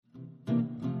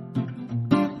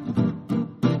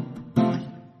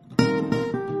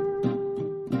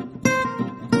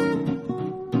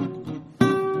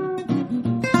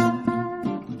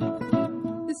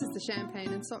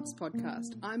Champagne and Socks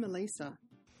podcast. I'm Elisa.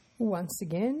 Once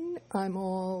again, I'm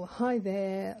all hi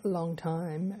there, long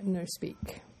time, no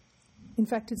speak. In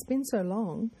fact, it's been so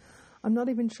long, I'm not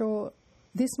even sure.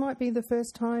 This might be the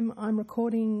first time I'm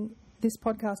recording this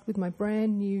podcast with my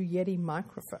brand new Yeti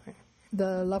microphone.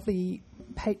 The lovely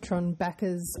Patreon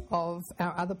backers of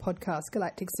our other podcast,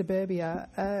 Galactic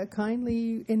Suburbia,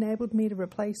 kindly enabled me to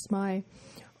replace my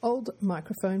old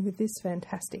microphone with this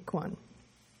fantastic one.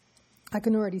 I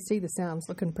can already see the sounds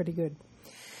looking pretty good.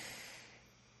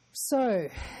 So,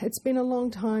 it's been a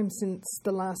long time since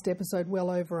the last episode,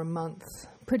 well over a month.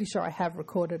 Pretty sure I have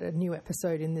recorded a new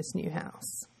episode in this new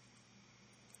house.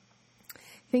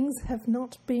 Things have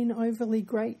not been overly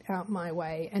great out my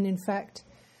way, and in fact,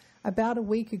 about a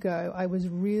week ago, I was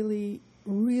really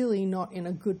not in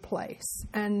a good place.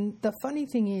 And the funny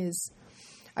thing is,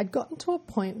 I'd gotten to a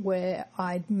point where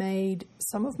I'd made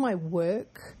some of my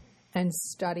work and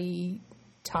study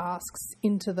tasks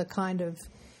into the kind of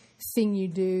thing you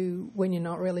do when you're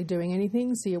not really doing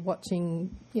anything. So you're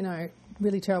watching,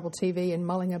 really terrible TV and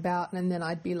mulling about, and then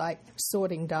I'd be like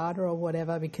sorting data or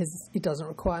whatever because it doesn't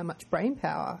require much brain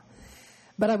power.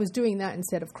 But I was doing that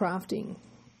instead of crafting.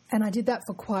 And I did that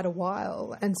for quite a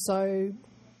while. And so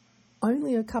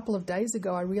only a couple of days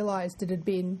ago, I realized it had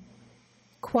been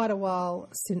quite a while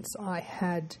since I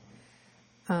had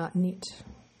knit.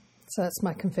 So that's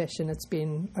my confession. It's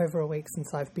been over a week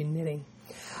since I've been knitting.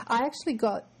 I actually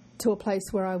got to a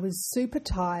place where I was super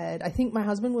tired. I think my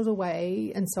husband was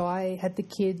away, and so I had the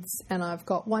kids, and I've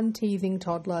got one teething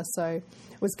toddler, so I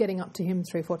was getting up to him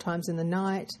 3 or 4 times in the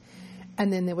night,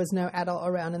 and then there was no adult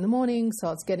around in the morning, so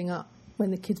I was getting up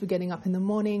when the kids were getting up in the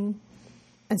morning,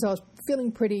 and so I was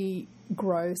feeling pretty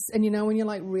gross. And when you're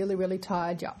like really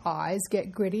tired, your eyes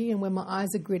get gritty, and when my eyes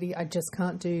are gritty, I just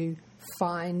can't do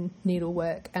fine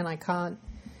needlework, and I can't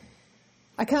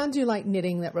do like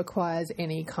knitting that requires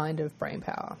any kind of brain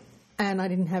power. And I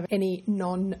didn't have any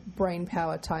non-brain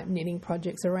power type knitting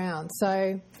projects around.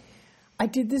 So I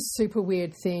did this super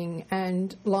weird thing,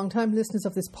 and long-time listeners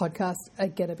of this podcast are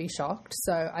going to be shocked.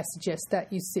 So I suggest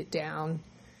that you sit down,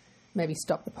 maybe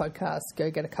stop the podcast, go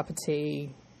get a cup of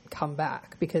tea, come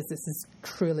back, because this is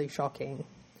truly shocking.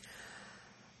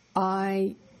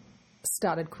 I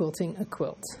started quilting a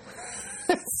quilt.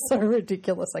 It's so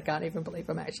ridiculous. I can't even believe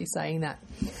I'm actually saying that.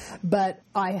 But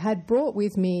I had brought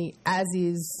with me, as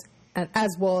is and as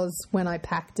was when I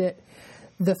packed it,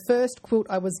 the first quilt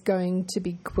I was going to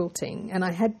be quilting. And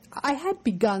I had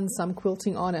begun some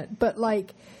quilting on it, but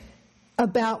like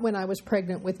about when I was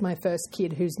pregnant with my first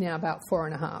kid, who's now about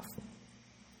 4.5.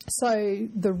 So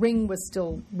the ring was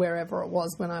still wherever it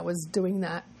was when I was doing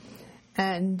that.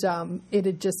 And it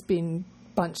had just been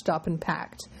bunched up and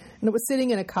packed. And it was sitting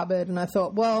in a cupboard, and I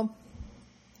thought, well,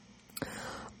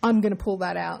 I'm going to pull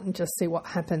that out and just see what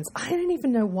happens. I don't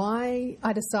even know why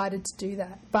I decided to do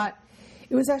that, but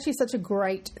it was actually such a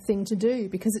great thing to do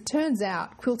because it turns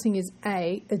out quilting is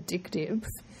A, addictive,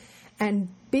 and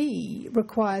B,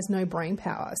 requires no brain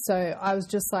power. So I was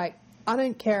just like, I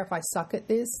don't care if I suck at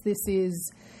this. This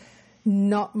is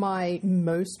not my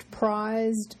most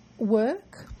prized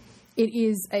work. It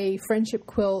is a friendship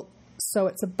quilt, so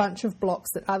it's a bunch of blocks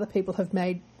that other people have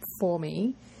made for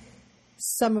me.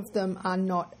 Some of them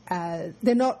are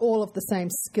they're not all of the same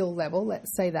skill level,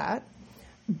 let's say that.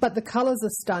 But the colours are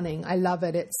stunning. I love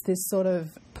it. It's this sort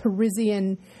of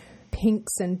Parisian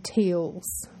pinks and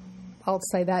teals. I'll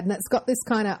say that. And it's got this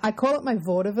kind of, I call it my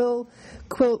vaudeville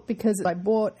quilt because I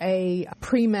bought a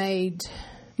pre-made,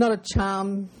 not a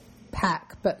charm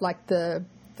pack, but like the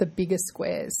bigger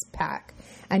squares pack,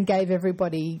 and gave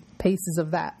everybody pieces of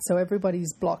that. So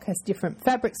everybody's block has different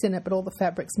fabrics in it, but all the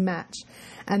fabrics match.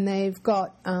 And they've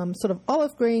got sort of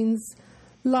olive greens,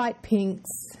 light pinks,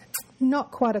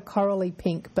 not quite a corally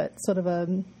pink, but sort of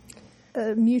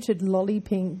a muted lolly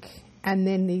pink, and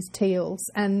then these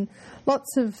teals. And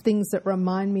lots of things that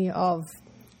remind me of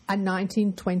a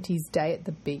 1920s day at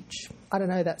the beach. I don't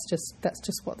know, that's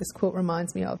just what this quilt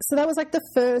reminds me of. So that was like the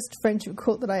first friendship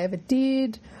quilt that I ever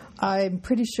did. I'm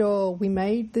pretty sure we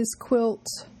made this quilt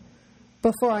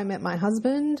before I met my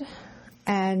husband,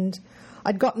 and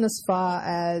I'd gotten as far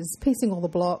as piecing all the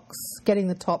blocks, getting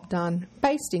the top done,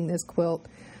 basting this quilt,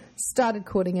 started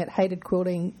quilting it, hated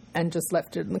quilting, and just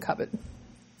left it in the cupboard.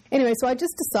 Anyway, so I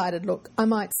just decided, look, I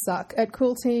might suck at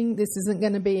quilting. This isn't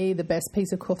going to be the best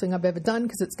piece of quilting I've ever done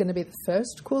because it's going to be the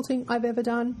first quilting I've ever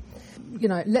done.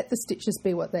 Let the stitches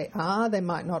be what they are. They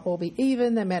might not all be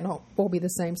even. They may not all be the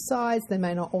same size. They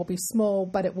may not all be small,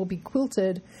 but it will be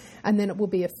quilted, and then it will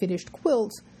be a finished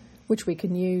quilt, which we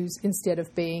can use instead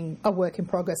of being a work in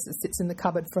progress that sits in the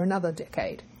cupboard for another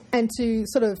decade. And to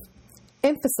sort of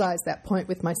emphasize that point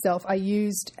with myself, I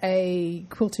used a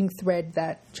quilting thread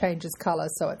that changes colour,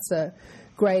 so it's a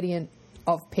gradient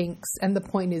of pinks, and the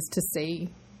point is to see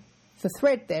the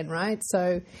thread then, right?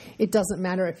 So it doesn't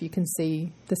matter if you can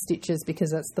see the stitches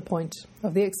because that's the point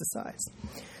of the exercise.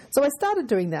 So I started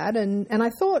doing that, and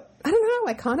I thought, I don't know,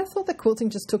 I kind of thought that quilting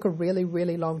just took a really,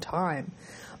 really long time.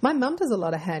 My mum does a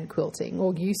lot of hand quilting,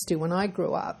 or used to when I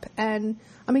grew up, and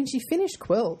I mean, she finished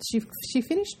quilts. She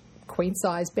finished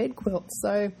queen-size bed quilts,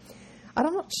 so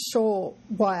I'm not sure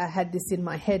why I had this in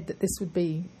my head that this would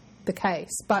be the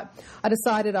case, but I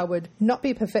decided I would not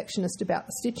be a perfectionist about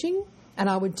the stitching, and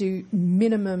I would do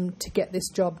minimum to get this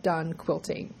job done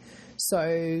quilting.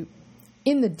 So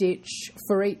in the ditch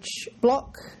for each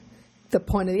block, the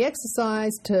point of the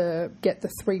exercise to get the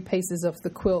 3 pieces of the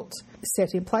quilt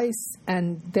set in place,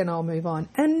 and then I'll move on.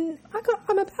 And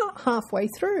I'm about halfway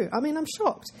through. I mean, I'm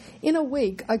shocked. In a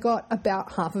week, I got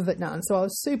about half of it done. So I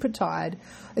was super tired.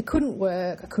 I couldn't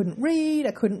work. I couldn't read.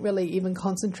 I couldn't really even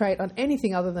concentrate on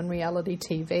anything other than reality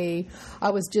TV. I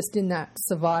was just in that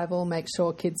survival, make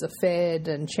sure kids are fed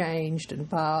and changed and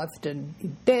bathed and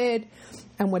in bed,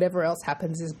 and whatever else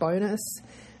happens is bonus.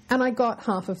 And I got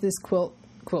half of this quilt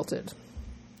quilted.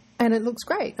 And it looks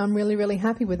great. I'm really, really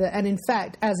happy with it. And in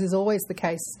fact, as is always the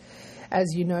case, as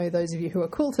you know, those of you who are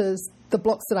quilters, the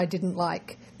blocks that I didn't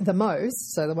like the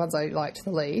most, so the ones I liked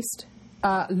the least,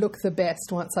 look the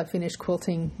best once I finish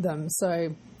quilting them.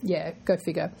 So, yeah, go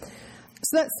figure.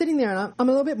 So that's sitting there, and I'm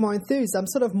a little bit more enthused. I'm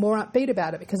sort of more upbeat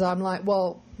about it because I'm like,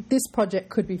 well, this project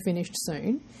could be finished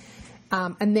soon.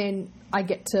 And then I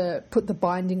get to put the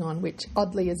binding on, which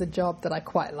oddly is a job that I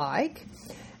quite like.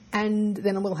 And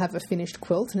then we'll have a finished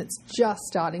quilt, and it's just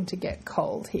starting to get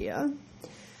cold here.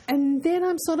 And then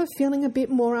I'm sort of feeling a bit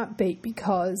more upbeat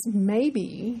because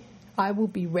maybe I will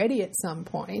be ready at some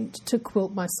point to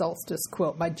quilt my solstice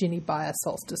quilt, my Ginny Buyer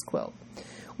solstice quilt,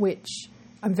 which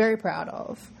I'm very proud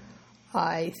of.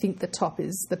 I think the top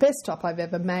is the best top I've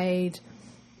ever made.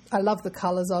 I love the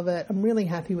colours of it. I'm really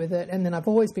happy with it. And then I've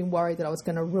always been worried that I was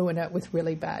going to ruin it with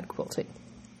really bad quilting.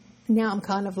 Now I'm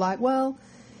kind of like, well,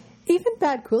 even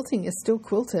bad quilting is still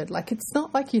quilted. Like, it's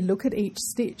not like you look at each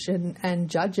stitch and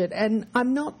judge it. And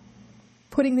I'm not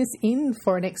putting this in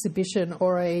for an exhibition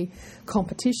or a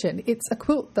competition. It's a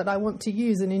quilt that I want to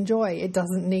use and enjoy. It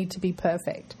doesn't need to be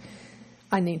perfect.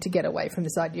 I need to get away from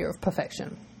this idea of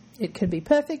perfection. It can be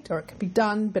perfect or it can be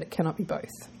done, but it cannot be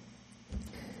both.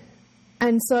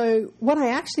 And so what I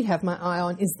actually have my eye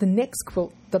on is the next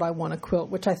quilt that I want to quilt,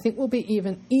 which I think will be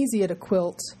even easier to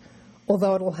quilt,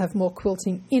 although it'll have more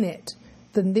quilting in it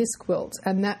than this quilt,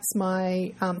 and that's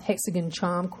my hexagon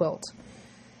charm quilt,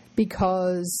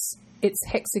 because it's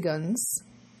hexagons.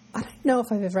 I don't know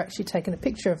if I've ever actually taken a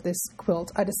picture of this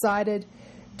quilt. I decided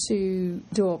to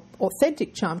do an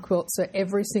authentic charm quilt, so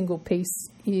every single piece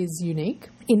is unique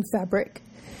in fabric,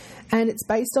 and it's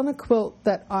based on a quilt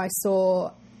that I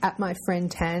saw at my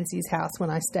friend Tansy's house when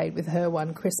I stayed with her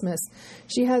one Christmas.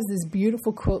 She has this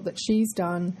beautiful quilt that she's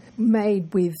done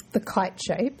made with the kite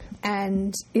shape,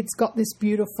 and it's got this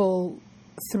beautiful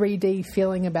 3D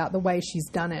feeling about the way she's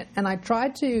done it. And I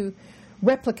tried to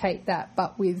replicate that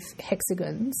but with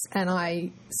hexagons, and I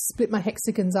split my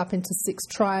hexagons up into 6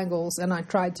 triangles, and I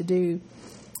tried to do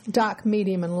dark,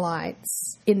 medium and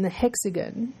lights in the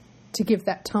hexagon to give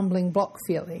that tumbling block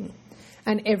feeling.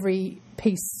 And every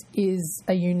piece is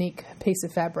a unique piece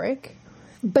of fabric.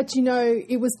 But, you know,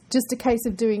 it was just a case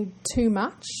of doing too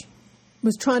much.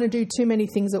 Was trying to do too many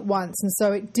things at once, and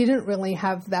so it didn't really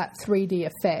have that 3D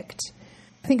effect.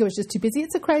 I think it was just too busy.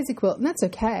 It's a crazy quilt, and that's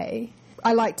okay.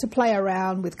 I like to play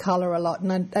around with colour a lot,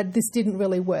 and this didn't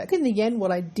really work. In the end,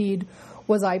 what I did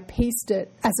was I pieced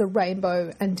it as a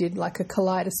rainbow and did like a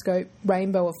kaleidoscope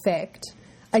rainbow effect.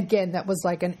 Again, that was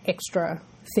like an extra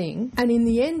thing. And in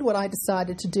the end, what I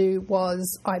decided to do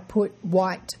was I put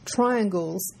white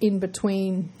triangles in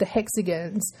between the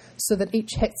hexagons so that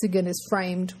each hexagon is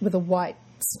framed with a white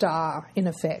star in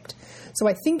effect. So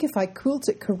I think if I quilt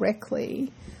it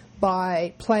correctly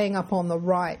by playing up on the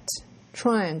right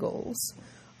triangles,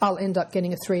 I'll end up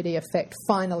getting a 3D effect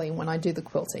finally when I do the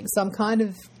quilting. So I'm kind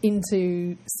of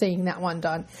into seeing that one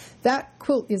done. That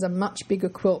quilt is a much bigger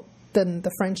quilt than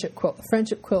the friendship quilt. The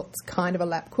friendship quilt's kind of a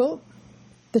lap quilt.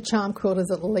 The charm quilt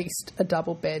is at least a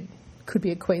double bed, could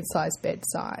be a queen size bed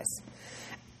size.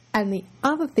 And the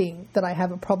other thing that I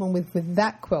have a problem with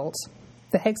that quilt,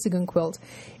 the hexagon quilt,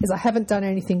 is I haven't done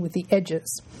anything with the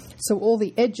edges. So all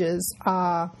the edges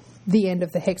are the end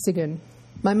of the hexagon.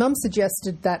 My mum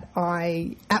suggested that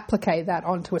I applique that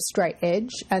onto a straight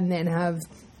edge and then have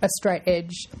a straight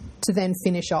edge to then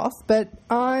finish off, but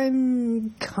I'm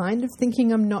kind of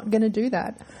thinking I'm not going to do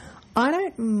that. I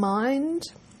don't mind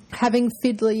having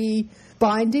fiddly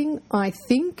binding. I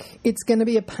think it's going to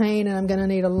be a pain and I'm going to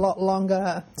need a lot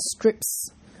longer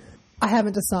strips. I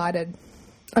haven't decided.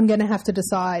 I'm going to have to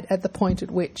decide at the point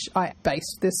at which I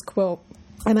base this quilt.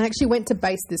 And I actually went to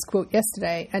base this quilt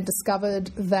yesterday and discovered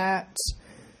that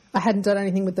I hadn't done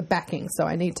anything with the backing, so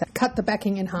I need to cut the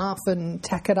backing in half and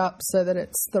tack it up so that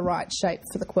it's the right shape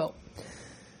for the quilt.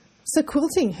 So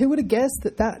quilting, who would have guessed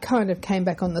that that kind of came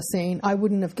back on the scene? I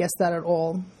wouldn't have guessed that at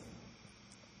all.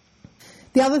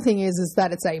 The other thing is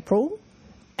that it's April,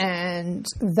 and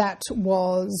that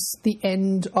was the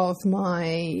end of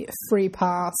my free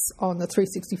pass on the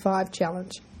 365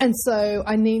 challenge. And so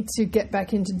I need to get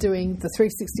back into doing the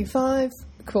 365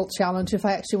 quilt challenge if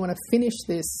I actually want to finish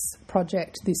this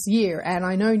project this year. And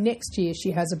I know next year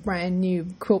she has a brand new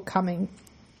quilt coming.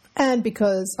 And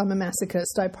because I'm a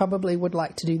masochist, I probably would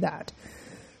like to do that.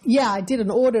 Yeah, I did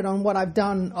an audit on what I've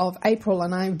done of April,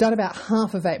 and I've done about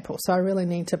half of April, so I really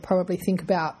need to probably think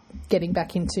about getting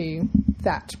back into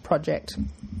that project.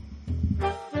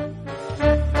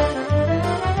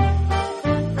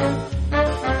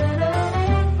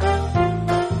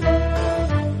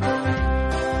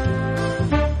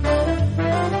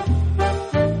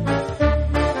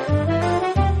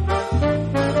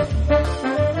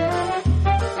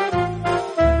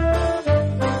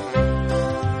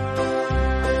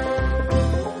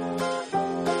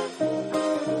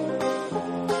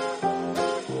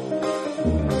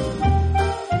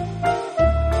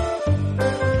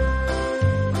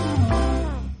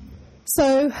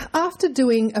 So after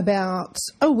doing about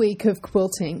a week of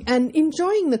quilting and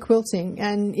enjoying the quilting,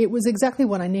 and it was exactly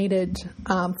what I needed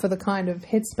for the kind of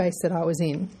headspace that I was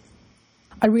in,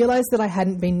 I realised that I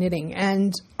hadn't been knitting,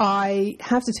 and I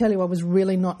have to tell you I was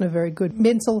really not in a very good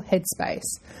mental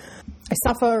headspace. I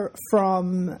suffer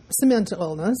from some mental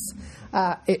illness,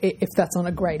 if that's on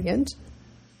a gradient.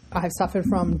 I have suffered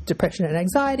from depression and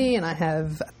anxiety, and I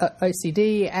have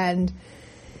OCD, and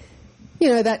you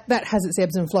know, that has its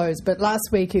ebbs and flows, but last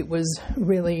week it was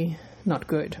really not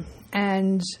good.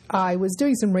 And I was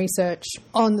doing some research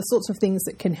on the sorts of things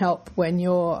that can help when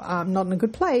you're not in a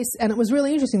good place, and it was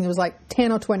really interesting. There was like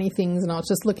 10 or 20 things, and I was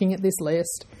just looking at this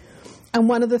list, and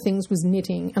one of the things was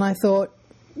knitting. And I thought,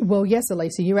 well, yes,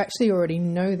 Elisa, you actually already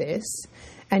know this,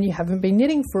 and you haven't been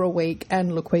knitting for a week,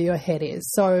 and look where your head is.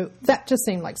 So that just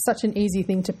seemed like such an easy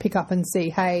thing to pick up and see,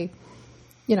 hey,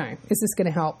 you know, is this going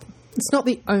to help? It's not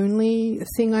the only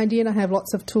thing I did. I have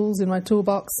lots of tools in my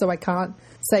toolbox, so I can't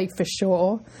say for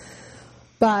sure.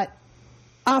 But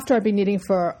after I've been knitting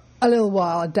for a little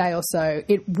while, a day or so,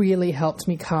 it really helped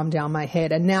me calm down my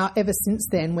head. And now ever since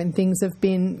then, when things have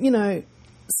been, you know,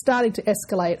 starting to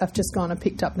escalate, I've just gone and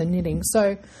picked up the knitting.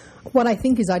 So what I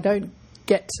think is I don't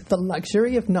get the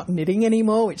luxury of not knitting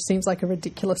anymore, which seems like a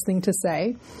ridiculous thing to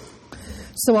say.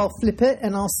 So I'll flip it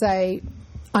and I'll say,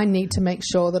 I need to make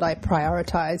sure that I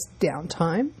prioritise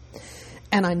downtime,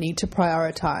 and I need to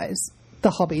prioritise the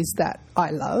hobbies that I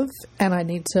love, and I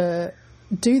need to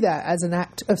do that as an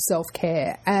act of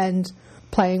self-care. And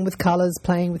playing with colours,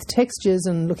 playing with textures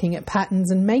and looking at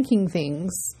patterns and making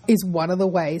things is one of the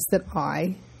ways that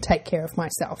I take care of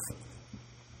myself.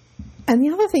 And the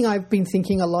other thing I've been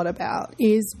thinking a lot about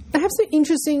is I have some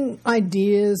interesting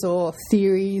ideas or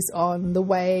theories on the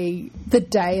way the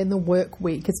day and the work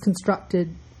week is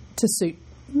constructed to suit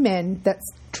men. That's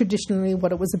traditionally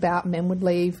what it was about. Men would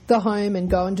leave the home and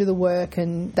go and do the work,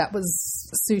 and that was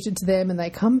suited to them, and they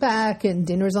come back and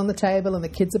dinner is on the table and the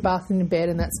kids are bathing in bed,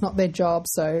 and that's not their job.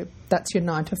 So that's your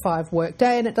 9 to 5 work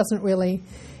day, and it doesn't really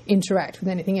interact with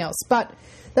anything else. But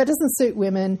that doesn't suit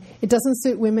women. It doesn't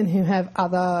suit women who have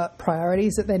other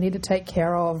priorities that they need to take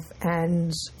care of.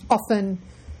 And often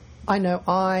I know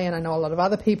a lot of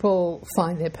other people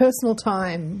find their personal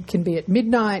time can be at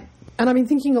midnight. And I've been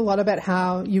thinking a lot about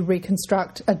how you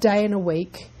reconstruct a day and a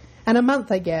week and a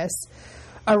month, I guess,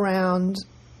 around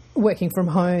working from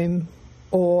home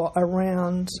or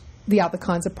around the other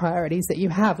kinds of priorities that you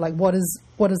have. Like, what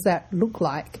does that look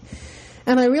like?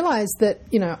 And I realised that,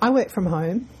 you know, I work from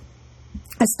home.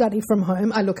 I study from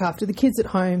home. I look after the kids at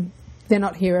home. They're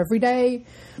not here every day.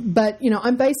 But, you know,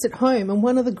 I'm based at home. And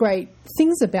one of the great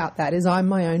things about that is I'm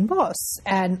my own boss.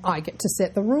 And I get to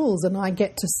set the rules and I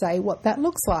get to say what that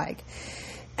looks like.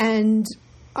 And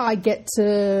I get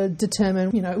to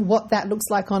determine, you know, what that looks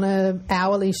like on an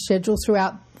hourly schedule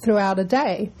throughout a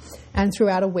day and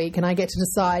throughout a week. And I get to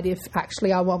decide if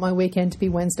actually I want my weekend to be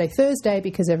Wednesday, Thursday,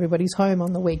 because everybody's home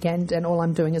on the weekend and all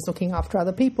I'm doing is looking after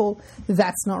other people.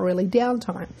 That's not really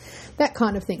downtime. That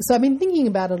kind of thing. So I've been thinking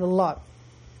about it a lot.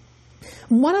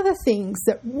 One of the things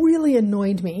that really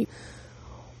annoyed me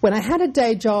when I had a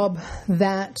day job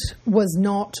that was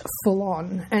not full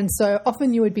on. And so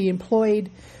often you would be employed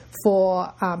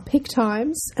for peak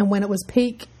times, and when it was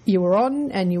peak, you were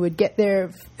on and you would get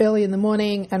there early in the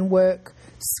morning and work,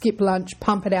 skip lunch,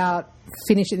 pump it out,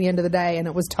 finish at the end of the day, and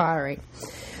it was tiring.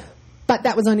 But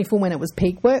that was only for when it was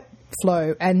peak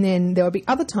workflow, and then there would be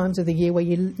other times of the year where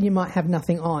you might have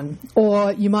nothing on,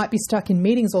 or you might be stuck in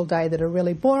meetings all day that are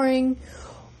really boring,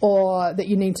 or that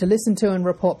you need to listen to and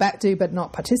report back to but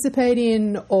not participate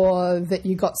in, or that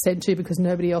you got sent to because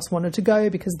nobody else wanted to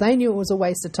go because they knew it was a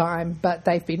waste of time but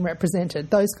they've been represented,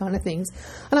 those kind of things.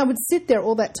 And I would sit there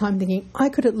all that time thinking, I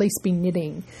could at least be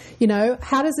knitting. You know,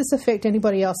 how does this affect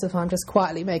anybody else if I'm just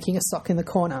quietly making a sock in the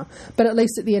corner? But at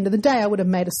least at the end of the day I would have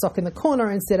made a sock in the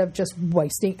corner instead of just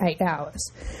wasting 8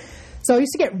 hours. So I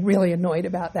used to get really annoyed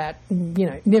about that, you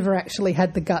know, never actually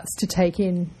had the guts to take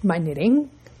in my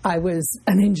knitting. I was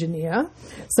an engineer,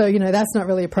 so, you know, that's not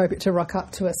really appropriate to rock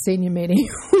up to a senior meeting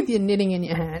with your knitting in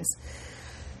your hands.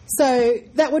 So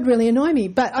that would really annoy me.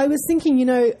 But I was thinking, you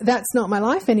know, that's not my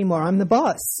life anymore. I'm the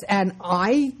boss, and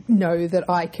I know that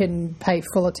I can pay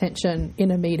full attention in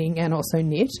a meeting and also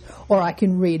knit, or I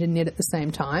can read and knit at the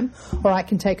same time, or I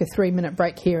can take a 3-minute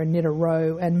break here and knit a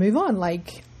row and move on.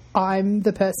 Like, I'm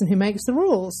the person who makes the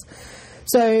rules.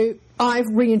 So I've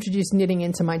reintroduced knitting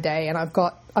into my day, and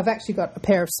I've actually got a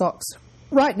pair of socks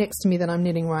right next to me that I'm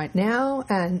knitting right now,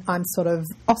 and I'm sort of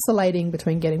oscillating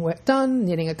between getting work done,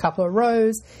 knitting a couple of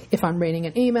rows. If I'm reading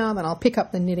an email, then I'll pick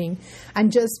up the knitting,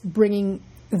 and just bringing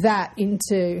that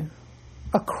into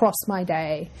across my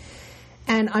day.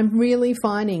 And I'm really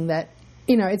finding that,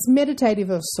 you know, it's meditative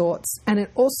of sorts, and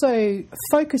it also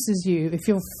focuses you. If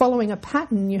you're following a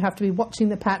pattern, you have to be watching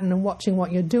the pattern and watching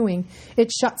what you're doing.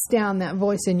 It shuts down that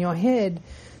voice in your head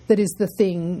that is the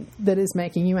thing that is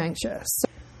making you anxious.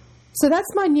 So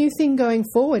that's my new thing going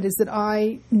forward, is that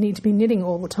I need to be knitting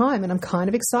all the time, and I'm kind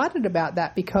of excited about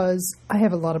that because I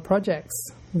have a lot of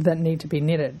projects that need to be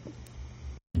knitted.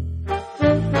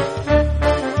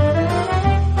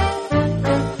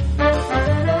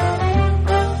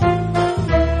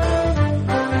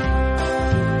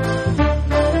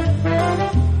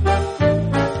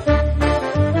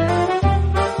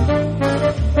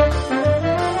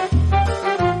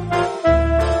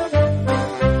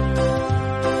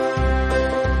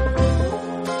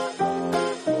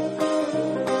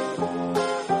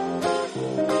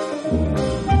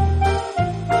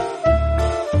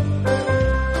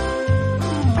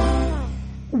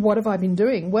 What have I been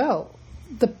doing? Well,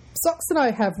 the socks that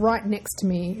I have right next to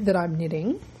me that I'm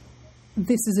knitting,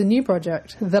 this is a new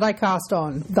project that I cast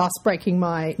on, thus breaking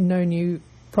my no new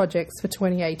projects for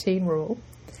 2018 rule.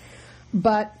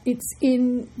 But it's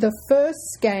in the first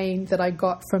skein that I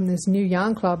got from this new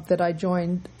yarn club that I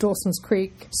joined, Dawson's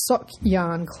Creek Sock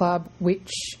Yarn Club,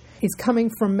 which is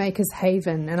coming from Maker's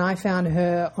Haven, and I found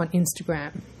her on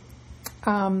Instagram.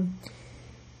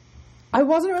 I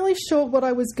wasn't really sure what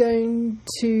I was going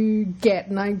to get,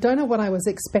 and I don't know what I was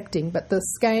expecting, but the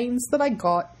skeins that I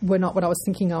got were not what I was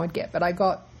thinking I would get. But I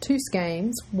got 2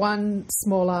 skeins, one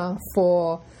smaller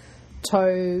for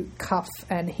toe, cuff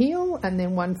and heel, and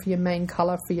then one for your main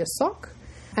colour for your sock.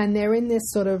 And they're in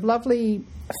this sort of lovely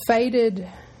faded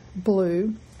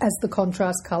blue as the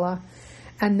contrast colour,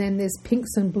 and then there's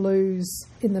pinks and blues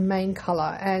in the main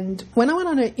colour. And when I went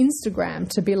on her Instagram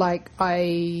to be like,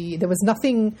 there was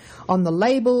nothing on the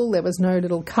label, there was no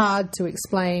little card to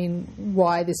explain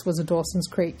why this was a Dawson's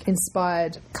Creek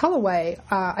inspired colourway,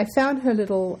 I found her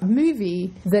little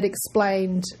movie that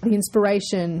explained the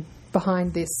inspiration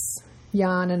behind this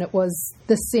yarn, and it was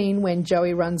the scene when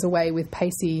Joey runs away with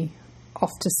Pacey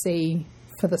off to sea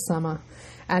for the summer,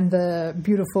 and the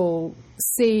beautiful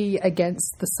sea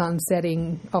against the sun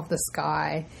setting of the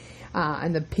sky,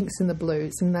 and the pinks and the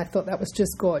blues, and I thought that was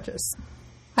just gorgeous.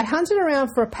 I hunted around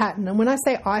for a pattern, and when I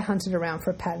say I hunted around for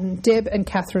a pattern, Deb and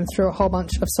Catherine threw a whole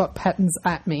bunch of sock patterns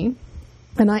at me,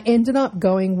 and I ended up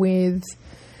going with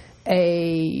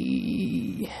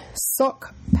a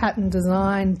sock pattern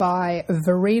design by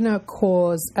Verena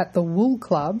Kors at the Wool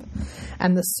Club,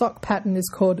 and the sock pattern is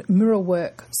called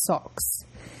Mirrorwork Socks,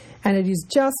 and it is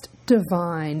just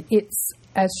divine. It's,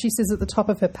 as she says at the top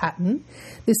of her pattern,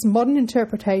 this modern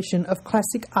interpretation of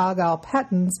classic Argyle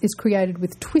patterns is created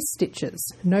with twist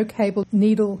stitches, no cable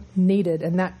needle needed,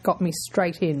 and that got me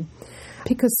straight in.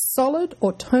 Pick a solid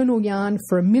or tonal yarn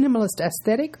for a minimalist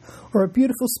aesthetic, or a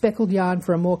beautiful speckled yarn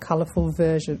for a more colourful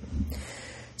version.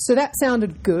 So that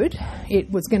sounded good. It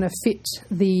was going to fit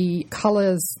the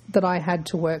colours that I had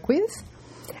to work with.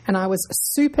 and I was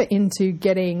super into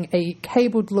getting a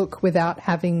cabled look without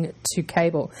having to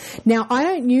cable. Now, I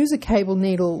don't use a cable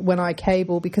needle when I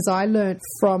cable because I learnt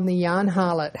from the Yarn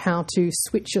Harlot how to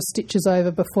switch your stitches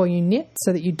over before you knit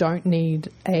so that you don't need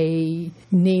a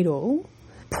needle.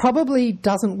 Probably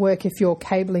doesn't work if you're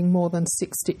cabling more than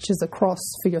 6 stitches across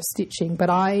for your stitching, but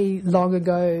I long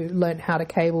ago learnt how to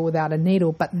cable without a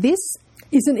needle. But this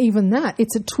isn't even that.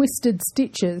 It's a twisted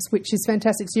stitches, which is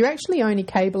fantastic. So you're actually only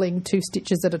cabling 2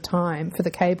 stitches at a time for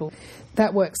the cable.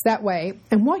 That works that way.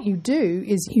 And what you do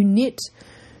is you knit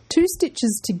 2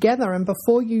 stitches together, and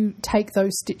before you take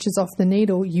those stitches off the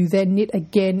needle, you then knit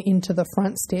again into the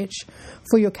front stitch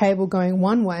for your cable going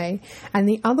one way, and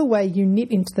the other way you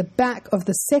knit into the back of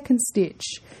the second stitch,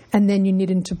 and then you knit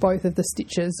into both of the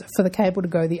stitches for the cable to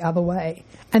go the other way.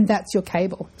 And that's your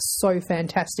cable. So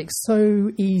fantastic, so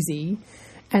easy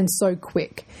and so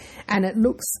quick, and it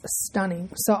looks stunning.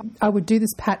 So I would do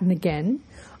this pattern again.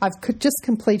 I've just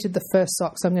completed the first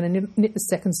sock, so I'm going to knit the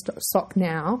second sock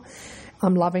now.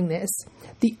 I'm loving this.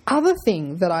 The other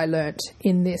thing that I learnt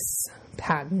in this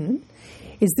pattern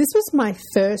is this was my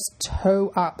first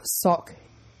toe-up sock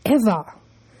ever.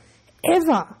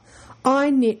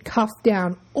 I knit cuff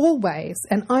down always,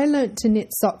 and I learnt to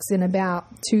knit socks in about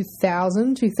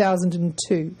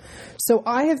 2002. So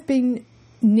I have been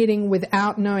knitting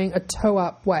without knowing a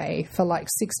toe-up way for like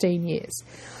 16 years.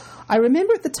 I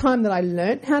remember at the time that I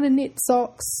learnt how to knit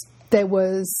socks, there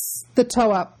was the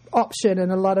toe-up option,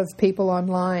 and a lot of people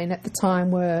online at the time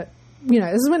were,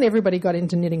 this is when everybody got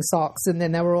into knitting socks, and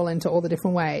then they were all into all the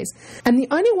different ways. And the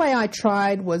only way I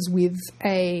tried was with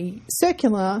a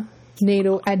circular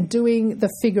needle and doing the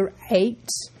figure 8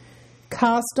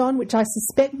 cast on, which I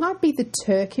suspect might be the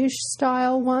Turkish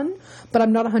style one, but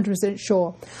I'm not 100%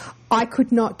 sure. I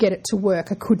could not get it to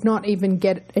work. I could not even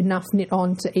get enough knit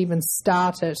on to even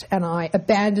start it, and I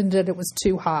abandoned it. It was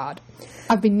too hard.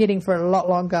 I've been knitting for a lot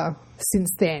longer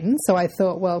since then, so I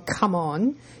thought, well, come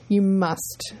on, you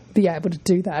must be able to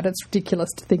do that. It's ridiculous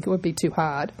to think it would be too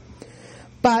hard.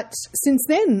 But since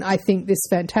then, I think this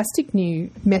fantastic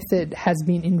new method has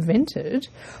been invented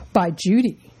by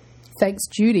Judy. Thanks,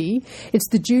 Judy. It's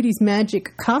the Judy's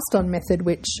Magic cast-on method,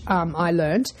 which I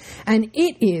learnt, and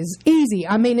it is easy.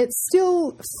 I mean, it's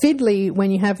still fiddly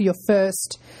when you have your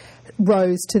first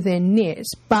rows to then knit,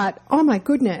 but oh my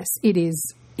goodness, it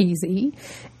is easy.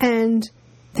 And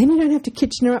then you don't have to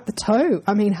Kitchener up the toe.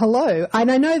 I mean, hello.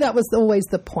 And I know that was always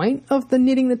the point of the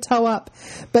knitting the toe up,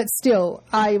 but still,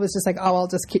 I was just like, oh, I'll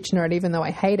just Kitchener it even though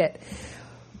I hate it.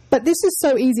 But this is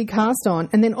so easy cast on,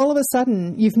 and then all of a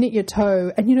sudden you've knit your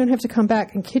toe and you don't have to come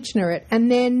back and Kitchener it,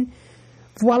 and then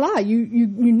voila, you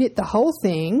knit the whole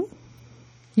thing,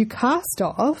 you cast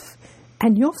off,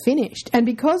 and you're finished. And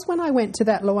because when I went to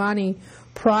that Luani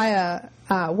Pryor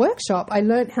workshop, I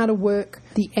learned how to work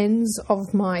the ends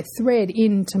of my thread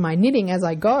into my knitting as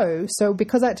I go. So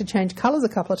because I had to change colours a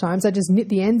couple of times, I just knit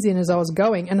the ends in as I was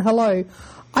going, and hello,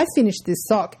 I finished this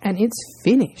sock and it's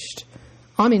finished.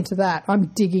 I'm into that. I'm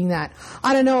digging that.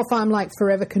 I don't know if I'm like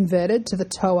forever converted to the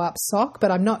toe-up sock, but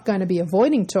I'm not going to be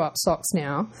avoiding toe-up socks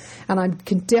now, and I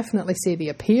can definitely see the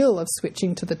appeal of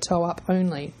switching to the toe-up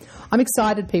only. I'm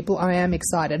excited, people. I am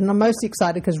excited, and I'm mostly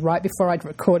excited because right before I'd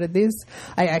recorded this,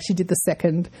 I actually did the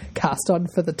second cast-on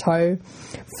for the toe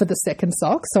for the second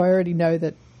sock, so I already know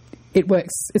that it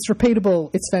works. It's repeatable.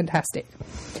 It's fantastic.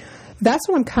 That's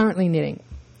what I'm currently knitting.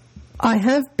 I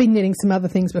have been knitting some other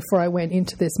things before I went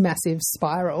into this massive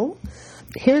spiral.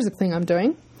 Here's the thing I'm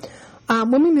doing.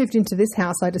 When we moved into this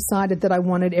house, I decided that I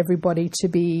wanted everybody to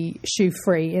be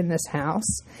shoe-free in this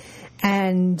house.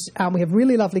 And we have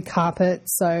really lovely carpet,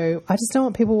 so I just don't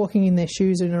want people walking in their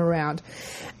shoes in and around.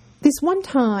 This one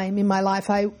time in my life,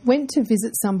 I went to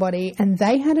visit somebody, and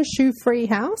they had a shoe-free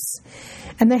house,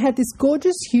 and they had this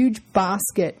gorgeous, huge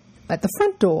basket at the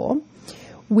front door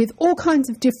with all kinds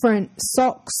of different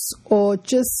socks or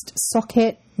just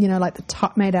socket, like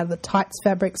made out of the tights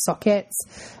fabric sockets,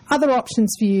 other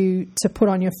options for you to put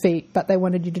on your feet, but they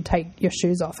wanted you to take your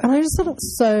shoes off. And I just thought it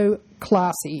was so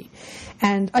classy.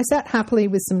 And I sat happily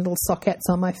with some little sockets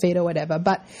on my feet or whatever,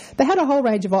 but they had a whole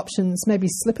range of options, maybe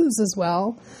slippers as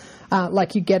well,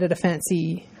 like you get at a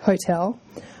fancy hotel.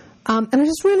 And I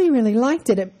just really, really liked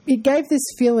it. It gave this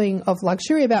feeling of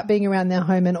luxury about being around their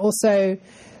home, and also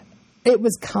it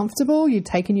was comfortable. You'd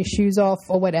taken your shoes off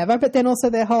or whatever, but then also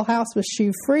their whole house was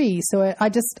shoe-free. So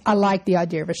I like the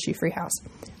idea of a shoe-free house.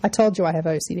 I told you I have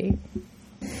OCD.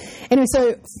 Anyway,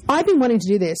 so I've been wanting to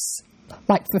do this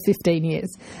like for 15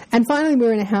 years. And finally we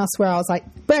were in a house where I was like,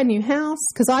 brand new house,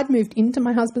 because I'd moved into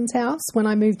my husband's house when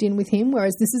I moved in with him,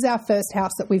 whereas this is our first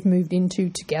house that we've moved into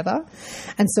together.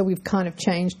 And so we've kind of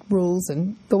changed rules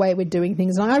and the way we're doing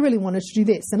things. And I really wanted to do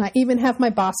this. And I even have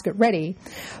my basket ready.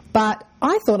 But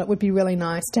I thought it would be really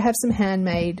nice to have some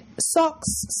handmade socks,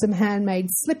 some handmade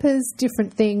slippers,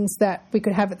 different things that we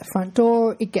could have at the front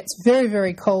door. It gets very,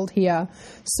 very cold here.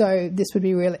 So this would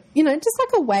be really, just like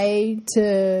a way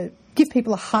to give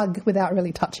people a hug without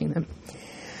really touching them.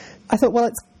 I thought, well,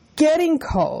 it's getting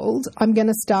cold. I'm going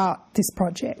to start this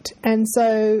project. And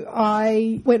so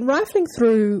I went rifling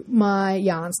through my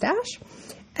yarn stash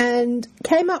and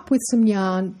came up with some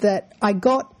yarn that I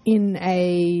got in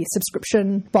a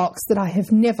subscription box that I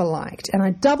have never liked. And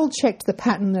I double-checked the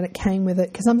pattern that it came with it,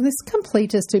 because I'm this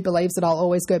completist who believes that I'll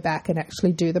always go back and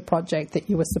actually do the project that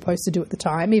you were supposed to do at the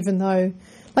time, even though,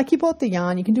 like, you bought the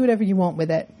yarn, you can do whatever you want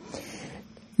with it.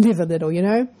 Live a little,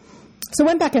 So I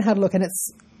went back and had a look, and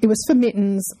it was for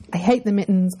mittens. I hate the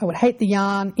mittens. I would hate the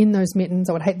yarn in those mittens.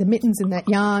 I would hate the mittens in that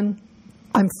yarn.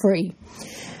 I'm free.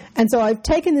 And so I've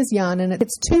taken this yarn, and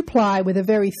it's 2-ply with a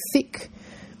very thick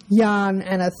yarn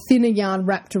and a thinner yarn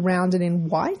wrapped around it in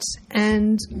white.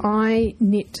 And I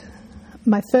knit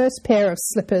my first pair of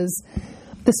slippers.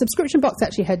 The subscription box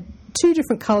actually had 2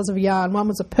 different colours of yarn. One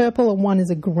was a purple and one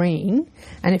is a green.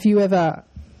 And if you ever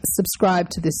subscribe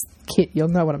to this kit, you'll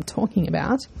know what I'm talking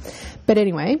about. But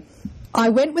anyway, I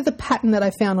went with a pattern that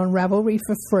I found on Ravelry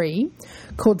for free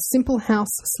called Simple House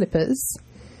Slippers.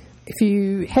 If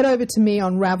you head over to me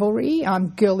on Ravelry, I'm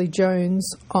Girly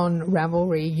Jones on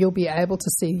Ravelry, you'll be able to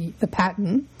see the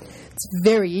pattern. It's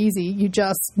very easy. You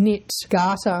just knit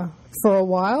garter for a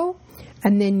while,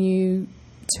 and then you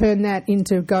turn that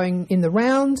into going in the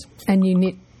round, and you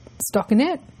knit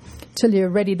stockinette till you're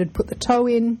ready to put the toe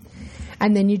in,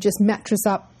 and then you just mattress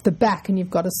up the back, and you've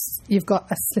got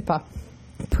a slipper.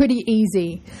 Pretty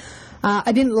easy.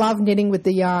 I didn't love knitting with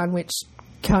the yarn, which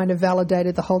kind of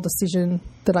validated the whole decision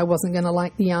that I wasn't going to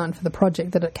like the yarn for the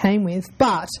project that it came with.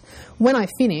 But when I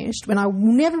finished, when I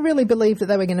never really believed that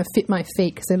they were going to fit my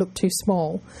feet because they looked too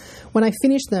small, when I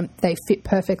finished them, they fit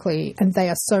perfectly, and they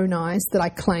are so nice that I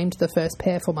claimed the first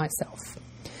pair for myself.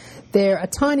 They're a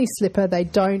tiny slipper. They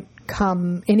don't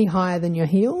come any higher than your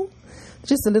heel.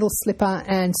 Just a little slipper,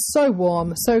 and so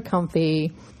warm, so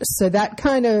comfy. So that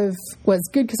kind of was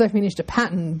good because I finished a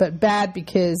pattern, but bad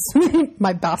because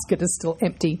my basket is still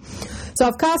empty. So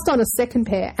I've cast on a second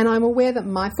pair, and I'm aware that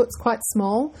my foot's quite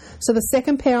small. So the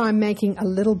second pair I'm making a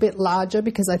little bit larger,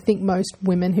 because I think most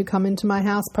women who come into my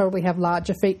house probably have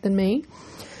larger feet than me.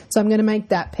 So I'm going to make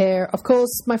that pair. Of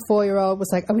course, my 4-year-old was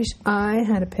like, I wish I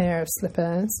had a pair of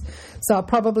slippers. So I'll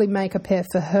probably make a pair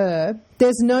for her.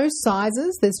 There's no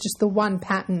sizes. There's just the one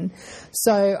pattern.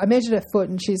 So I measured her foot,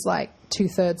 and she's like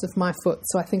 2/3 of my foot.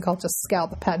 So I think I'll just scale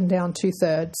the pattern down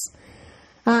 2/3.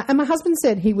 And my husband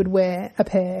said he would wear a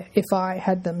pair if I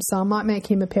had them. So I might make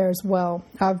him a pair as well.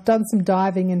 I've done some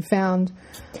diving and found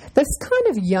this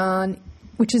kind of yarn,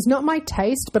 which is not my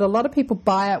taste, but a lot of people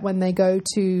buy it when they go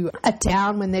to a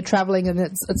town when they're traveling, and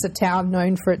it's a town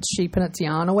known for its sheep and its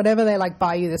yarn or whatever. They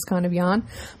buy you this kind of yarn.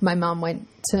 My mum went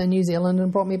to New Zealand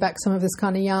and brought me back some of this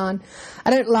kind of yarn. I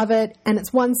don't love it, and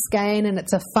it's one skein, and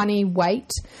it's a funny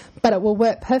weight, but it will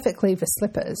work perfectly for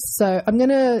slippers. So I'm going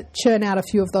to churn out a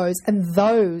few of those, and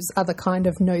those are the kind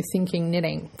of no-thinking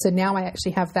knitting. So now I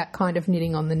actually have that kind of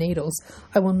knitting on the needles.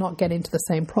 I will not get into the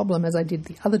same problem as I did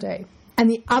the other day. And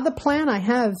the other plan I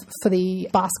have for the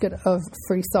basket of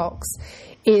free socks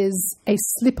is a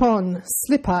slip-on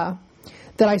slipper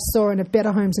that I saw in a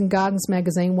Better Homes and Gardens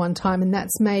magazine one time, and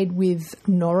that's made with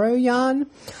Noro yarn.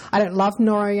 I don't love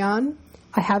Noro yarn.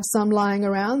 I have some lying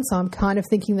around, so I'm kind of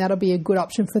thinking that'll be a good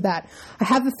option for that. I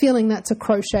have a feeling that's a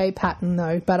crochet pattern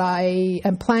though, but I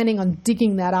am planning on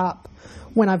digging that up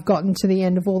when I've gotten to the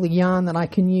end of all the yarn that I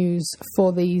can use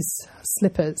for these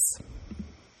slippers.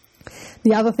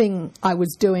 The other thing I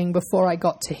was doing before I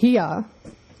got to here,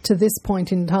 to this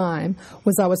point in time,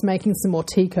 was I was making some more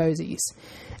tea cozies.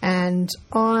 And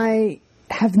I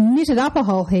have knitted up a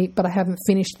whole heap, but I haven't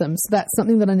finished them. So that's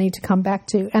something that I need to come back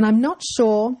to. And I'm not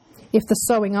sure if the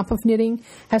sewing up of knitting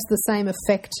has the same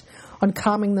effect on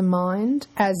calming the mind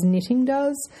as knitting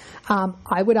does.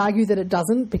 I would argue that it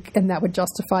doesn't, and that would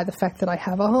justify the fact that I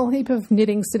have a whole heap of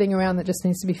knitting sitting around that just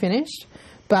needs to be finished.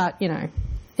 But,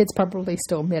 it's probably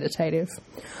still meditative.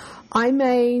 I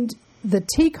made the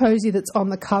tea cozy that's on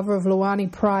the cover of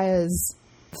Luani Pryor's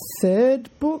third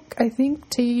book, I think,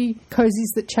 Tea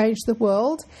Cozies That Changed the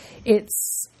World. It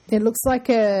looks like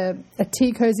a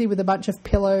tea cozy with a bunch of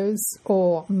pillows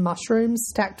or mushrooms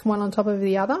stacked one on top of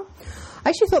the other. I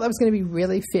actually thought that was going to be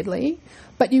really fiddly,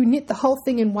 but you knit the whole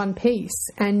thing in one piece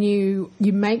and you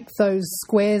make those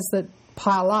squares that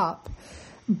pile up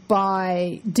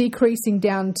by decreasing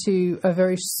down to a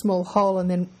very small hole and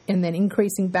then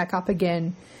increasing back up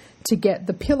again to get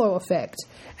the pillow effect.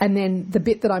 And then the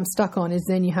bit that I'm stuck on is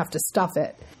then you have to stuff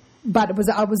it. But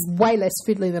I was way less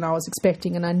fiddly than I was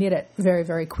expecting, and I knit it very,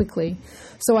 very quickly.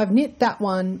 So I've knit that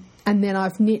one, and then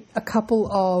I've knit a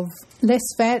couple of less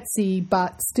fancy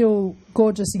but still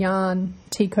gorgeous yarn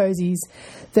tea cozies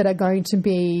that are going to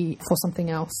be for something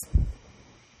else.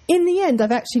 In the end,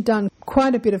 I've actually done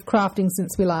quite a bit of crafting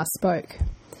since we last spoke,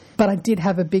 but I did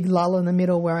have a big lull in the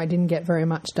middle where I didn't get very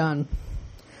much done.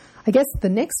 I guess the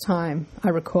next time I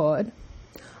record,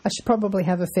 I should probably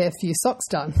have a fair few socks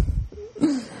done.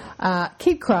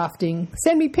 Keep crafting.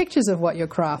 Send me pictures of what you're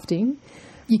crafting.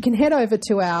 You can head over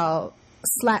to our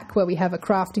Slack where we have a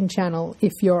crafting channel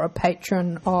if you're a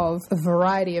patron of a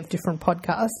variety of different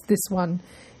podcasts, this one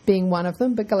being one of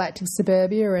them, but Galactic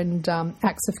Suburbia and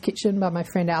Acts of Kitchen by my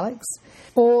friend Alex.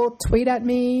 Or tweet at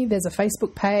me. There's a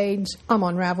Facebook page. I'm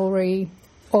on Ravelry.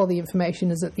 All the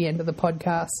information is at the end of the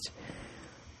podcast.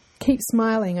 Keep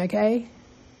smiling, okay?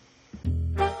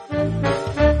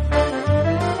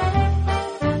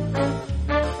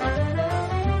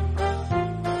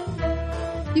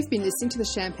 You've been listening to the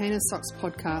Champagne and Socks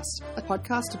podcast, a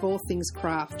podcast of all things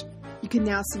craft. You can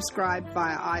now subscribe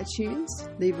via iTunes,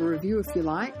 leave a review if you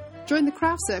like, join the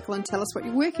craft circle and tell us what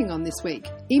you're working on this week.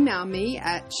 Email me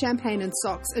at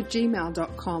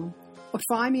champagneandsocks@gmail.com or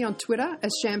find me on Twitter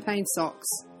as Champagne Socks.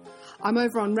 I'm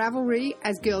over on Ravelry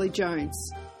as Girly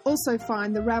Jones. Also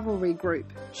find the Ravelry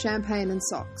group, Champagne and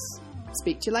Socks.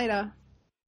 Speak to you later.